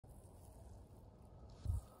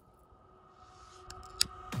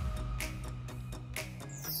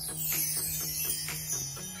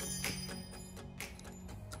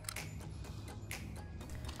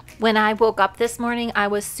When I woke up this morning, I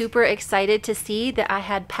was super excited to see that I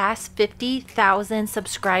had passed 50,000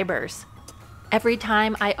 subscribers. Every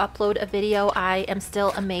time I upload a video, I am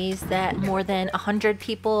still amazed that more than 100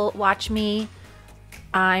 people watch me.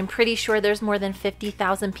 I'm pretty sure there's more than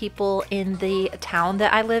 50,000 people in the town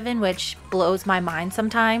that I live in, which blows my mind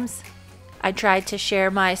sometimes. I tried to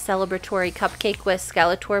share my celebratory cupcake with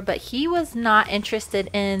Skeletor, but he was not interested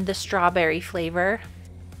in the strawberry flavor.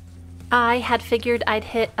 I had figured I'd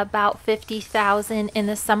hit about 50,000 in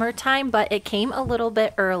the summertime, but it came a little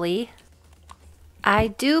bit early. I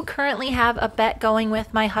do currently have a bet going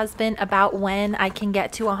with my husband about when I can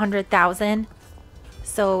get to 100,000.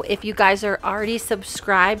 So if you guys are already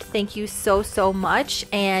subscribed, thank you so much.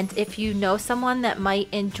 And if you know someone that might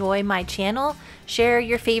enjoy my channel, share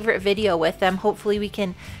your favorite video with them. Hopefully we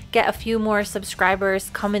can get a few more subscribers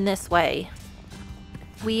coming this way.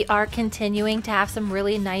 We are continuing to have some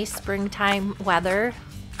really nice springtime weather.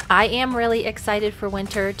 I am really excited for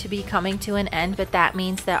winter to be coming to an end, but that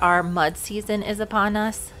means that our mud season is upon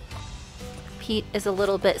us. Pete is a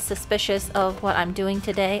little bit suspicious of what I'm doing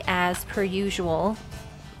today, as per usual.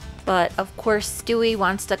 But of course, Stewie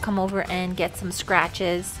wants to come over and get some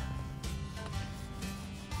scratches.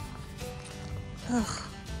 Ugh.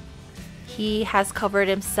 He has covered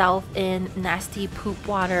himself in nasty poop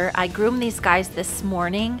water. I groomed these guys this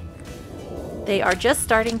morning. They are just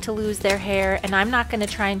starting to lose their hair, and I'm not going to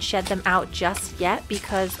try and shed them out just yet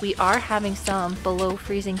because we are having some below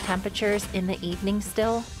freezing temperatures in the evening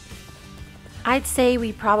still. I'd say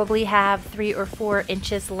we probably have 3 or 4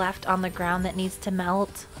 inches left on the ground that needs to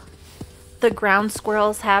melt. The ground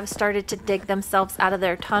squirrels have started to dig themselves out of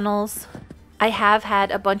their tunnels. I have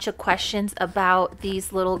had a bunch of questions about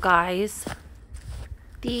these little guys.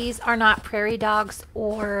 These are not prairie dogs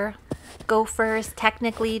or gophers.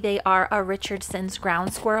 Technically, they are a Richardson's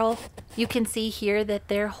ground squirrel. You can see here that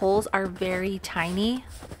their holes are very tiny.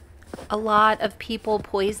 A lot of people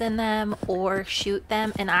poison them or shoot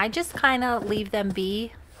them, and I just kind of leave them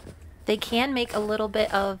be. They can make a little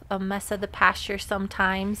bit of a mess of the pasture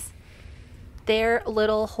sometimes. Their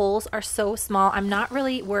little holes are so small, I'm not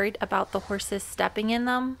really worried about the horses stepping in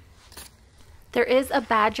them. There is a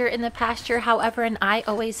badger in the pasture, however, and I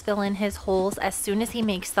always fill in his holes as soon as he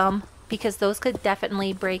makes them because those could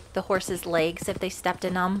definitely break the horse's legs if they stepped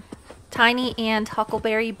in them. Tiny and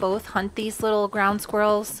Huckleberry both hunt these little ground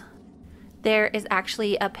squirrels. There is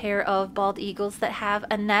actually a pair of bald eagles that have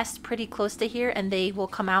a nest pretty close to here, and they will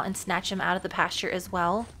come out and snatch them out of the pasture as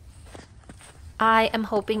well. I am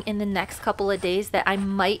hoping in the next couple of days that I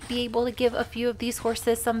might be able to give a few of these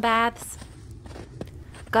horses some baths.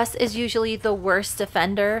 Gus is usually the worst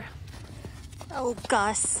offender. Oh,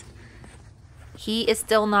 Gus. He is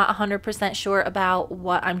still not 100% sure about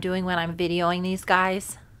what I'm doing when I'm videoing these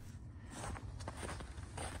guys.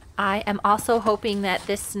 I am also hoping that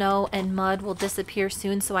this snow and mud will disappear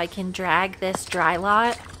soon so I can drag this dry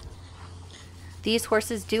lot. These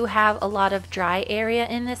horses do have a lot of dry area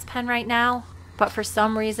in this pen right now, but for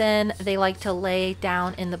some reason they like to lay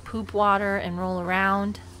down in the poop water and roll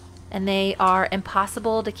around, and they are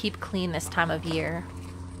impossible to keep clean this time of year.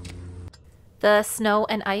 The snow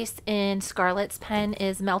and ice in Scarlett's pen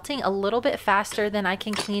is melting a little bit faster than I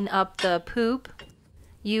can clean up the poop.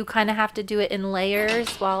 You kind of have to do it in layers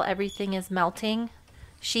while everything is melting.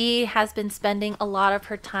 She has been spending a lot of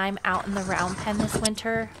her time out in the round pen this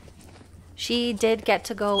winter. She did get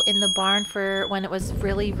to go in the barn for when it was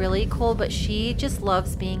really cold, but she just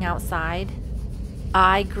loves being outside.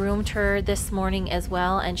 I groomed her this morning as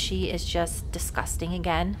well, and she is just disgusting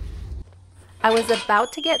again. I was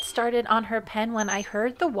about to get started on her pen when I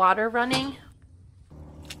heard the water running.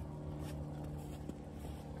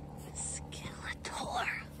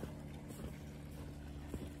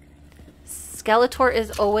 Skeletor is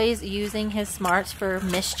always using his smarts for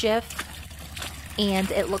mischief,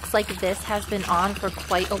 and it looks like this has been on for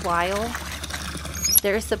quite a while.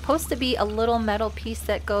 There's supposed to be a little metal piece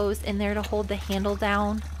that goes in there to hold the handle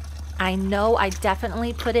down. I know I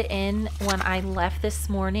definitely put it in when I left this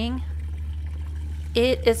morning.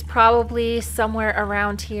 It is probably somewhere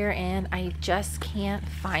around here and I just can't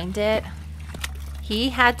find it. He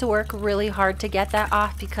had to work really hard to get that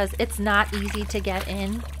off because it's not easy to get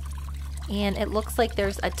in. And it looks like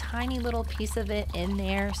there's a tiny little piece of it in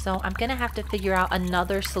there, so I'm gonna have to figure out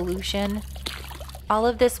another solution. All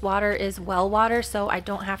of this water is well water, so I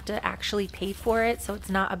don't have to actually pay for it, so it's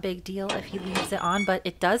not a big deal if he leaves it on, but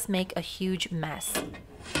it does make a huge mess.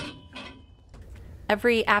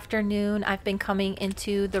 Every afternoon I've been coming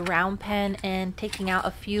into the round pen and taking out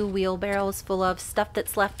a few wheelbarrows full of stuff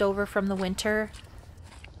that's left over from the winter.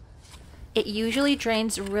 It usually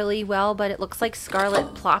drains really well, but it looks like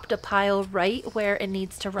Scarlet plopped a pile right where it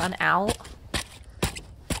needs to run out.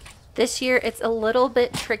 This year it's a little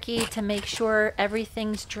bit tricky to make sure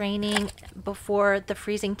everything's draining before the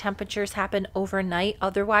freezing temperatures happen overnight.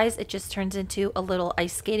 Otherwise, it just turns into a little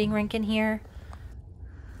ice skating rink in here.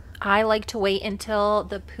 I like to wait until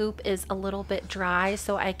the poop is a little bit dry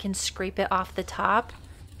so I can scrape it off the top.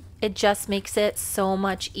 It just makes it so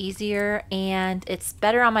much easier, and it's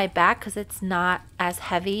better on my back because it's not as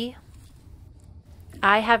heavy.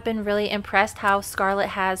 I have been really impressed how Scarlet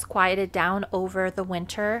has quieted down over the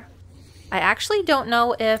winter. I actually don't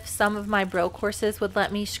know if some of my broke horses would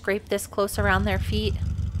let me scrape this close around their feet.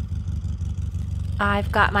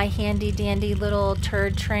 I've got my handy dandy little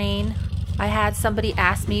turd train. I had somebody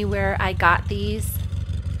ask me where I got these.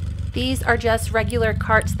 These are just regular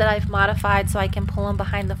carts that I've modified so I can pull them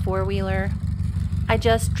behind the four-wheeler. I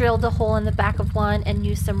just drilled a hole in the back of one and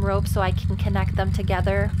used some rope so I can connect them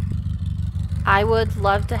together. I would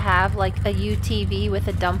love to have like a UTV with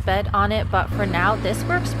a dump bed on it, but for now this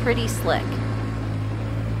works pretty slick.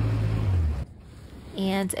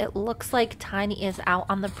 And it looks like Tiny is out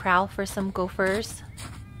on the prowl for some gophers.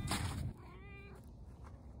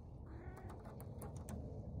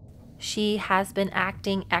 She has been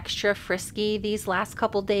acting extra frisky these last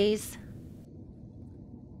couple days.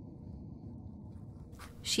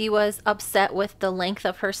 She was upset with the length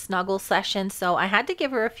of her snuggle session, so I had to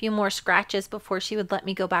give her a few more scratches before she would let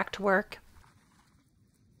me go back to work.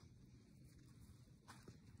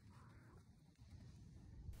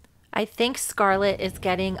 I think Scarlet is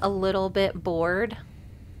getting a little bit bored.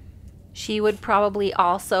 She would probably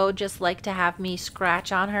also just like to have me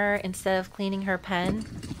scratch on her instead of cleaning her pen.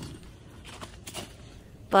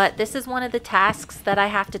 But this is one of the tasks that I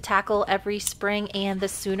have to tackle every spring, and the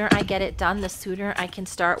sooner I get it done, the sooner I can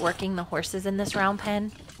start working the horses in this round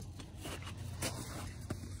pen.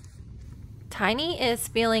 Tiny is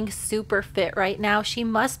feeling super fit right now. She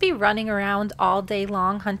must be running around all day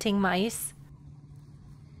long hunting mice.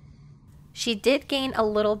 She did gain a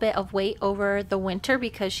little bit of weight over the winter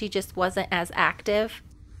because she just wasn't as active.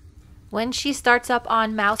 When she starts up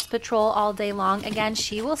on mouse patrol all day long again,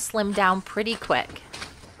 she will slim down pretty quick.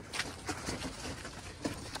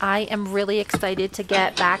 I am really excited to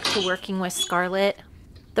get back to working with Scarlet.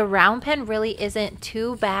 The round pen really isn't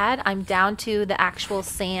too bad. I'm down to the actual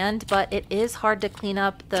sand, but it is hard to clean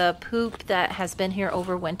up the poop that has been here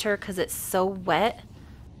over winter because it's so wet.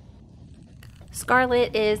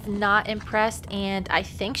 Scarlet is not impressed, and I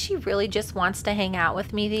think she really just wants to hang out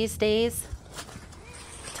with me these days.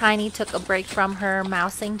 Tiny took a break from her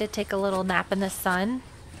mousing to take a little nap in the sun.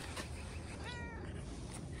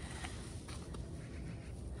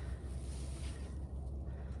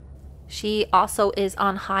 She also is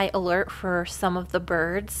on high alert for some of the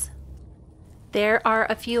birds. There are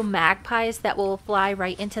a few magpies that will fly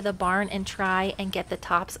right into the barn and try and get the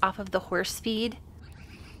tops off of the horse feed.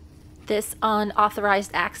 This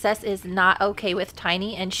unauthorized access is not okay with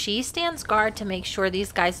Tiny, and she stands guard to make sure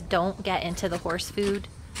these guys don't get into the horse food.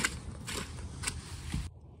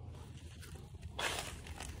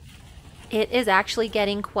 It is actually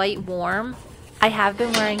getting quite warm. I have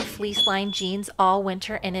been wearing fleece-lined jeans all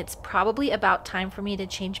winter, and it's probably about time for me to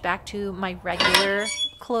change back to my regular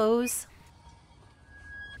clothes.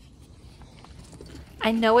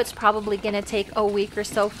 I know it's probably going to take a week or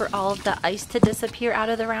so for all of the ice to disappear out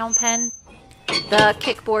of the round pen. The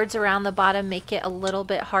kickboards around the bottom make it a little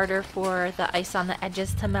bit harder for the ice on the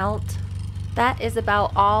edges to melt. That is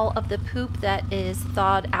about all of the poop that is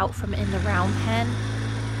thawed out from in the round pen.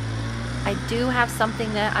 I do have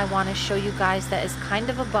something that I want to show you guys that is kind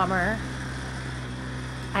of a bummer.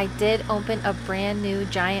 I did open a brand new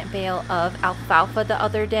giant bale of alfalfa the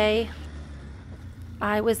other day.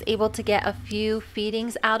 I was able to get a few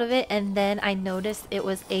feedings out of it, and then I noticed it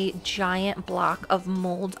was a giant block of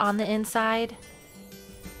mold on the inside.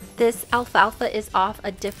 This alfalfa is off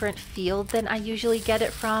a different field than I usually get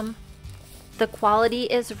it from. The quality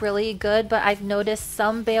is really good, but I've noticed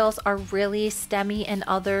some bales are really stemmy and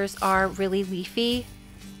others are really leafy.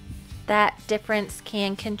 That difference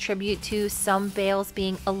can contribute to some bales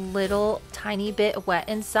being a little tiny bit wet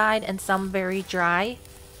inside and some very dry.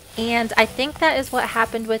 And I think that is what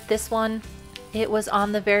happened with this one. It was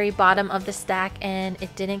on the very bottom of the stack and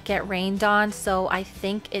it didn't get rained on, so I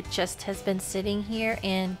think it just has been sitting here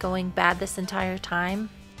and going bad this entire time.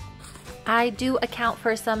 I do account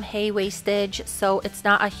for some hay wastage, so it's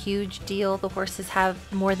not a huge deal. The horses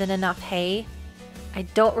have more than enough hay. I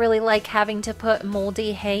don't really like having to put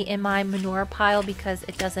moldy hay in my manure pile because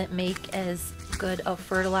it doesn't make as good of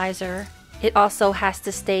fertilizer. It also has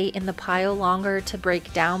to stay in the pile longer to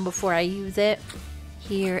break down before I use it.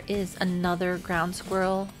 Here is another ground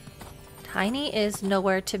squirrel. Tiny is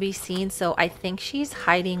nowhere to be seen, so I think she's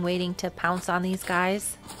hiding, waiting to pounce on these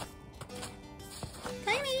guys.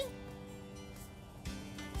 Tiny!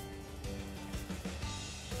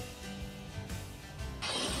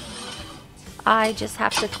 I just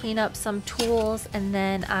have to clean up some tools and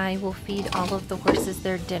then I will feed all of the horses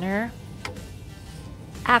their dinner.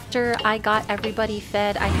 After I got everybody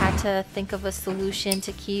fed, I had to think of a solution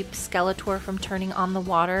to keep Skeletor from turning on the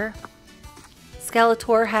water.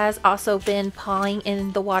 Skeletor has also been pawing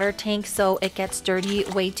in the water tank, so it gets dirty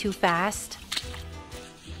way too fast.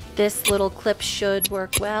 This little clip should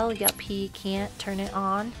work well. Yup, he can't turn it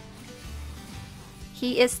on.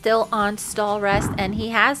 He is still on stall rest and he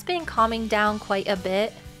has been calming down quite a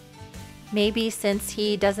bit. Maybe since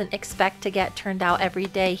he doesn't expect to get turned out every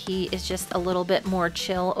day, he is just a little bit more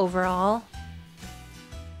chill overall.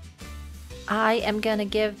 I am gonna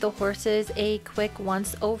give the horses a quick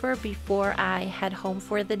once over before I head home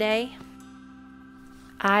for the day.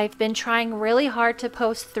 I've been trying really hard to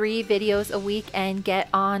post 3 videos a week and get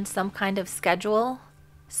on some kind of schedule.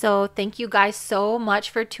 So thank you guys so much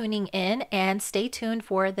for tuning in and stay tuned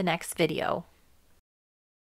for the next video.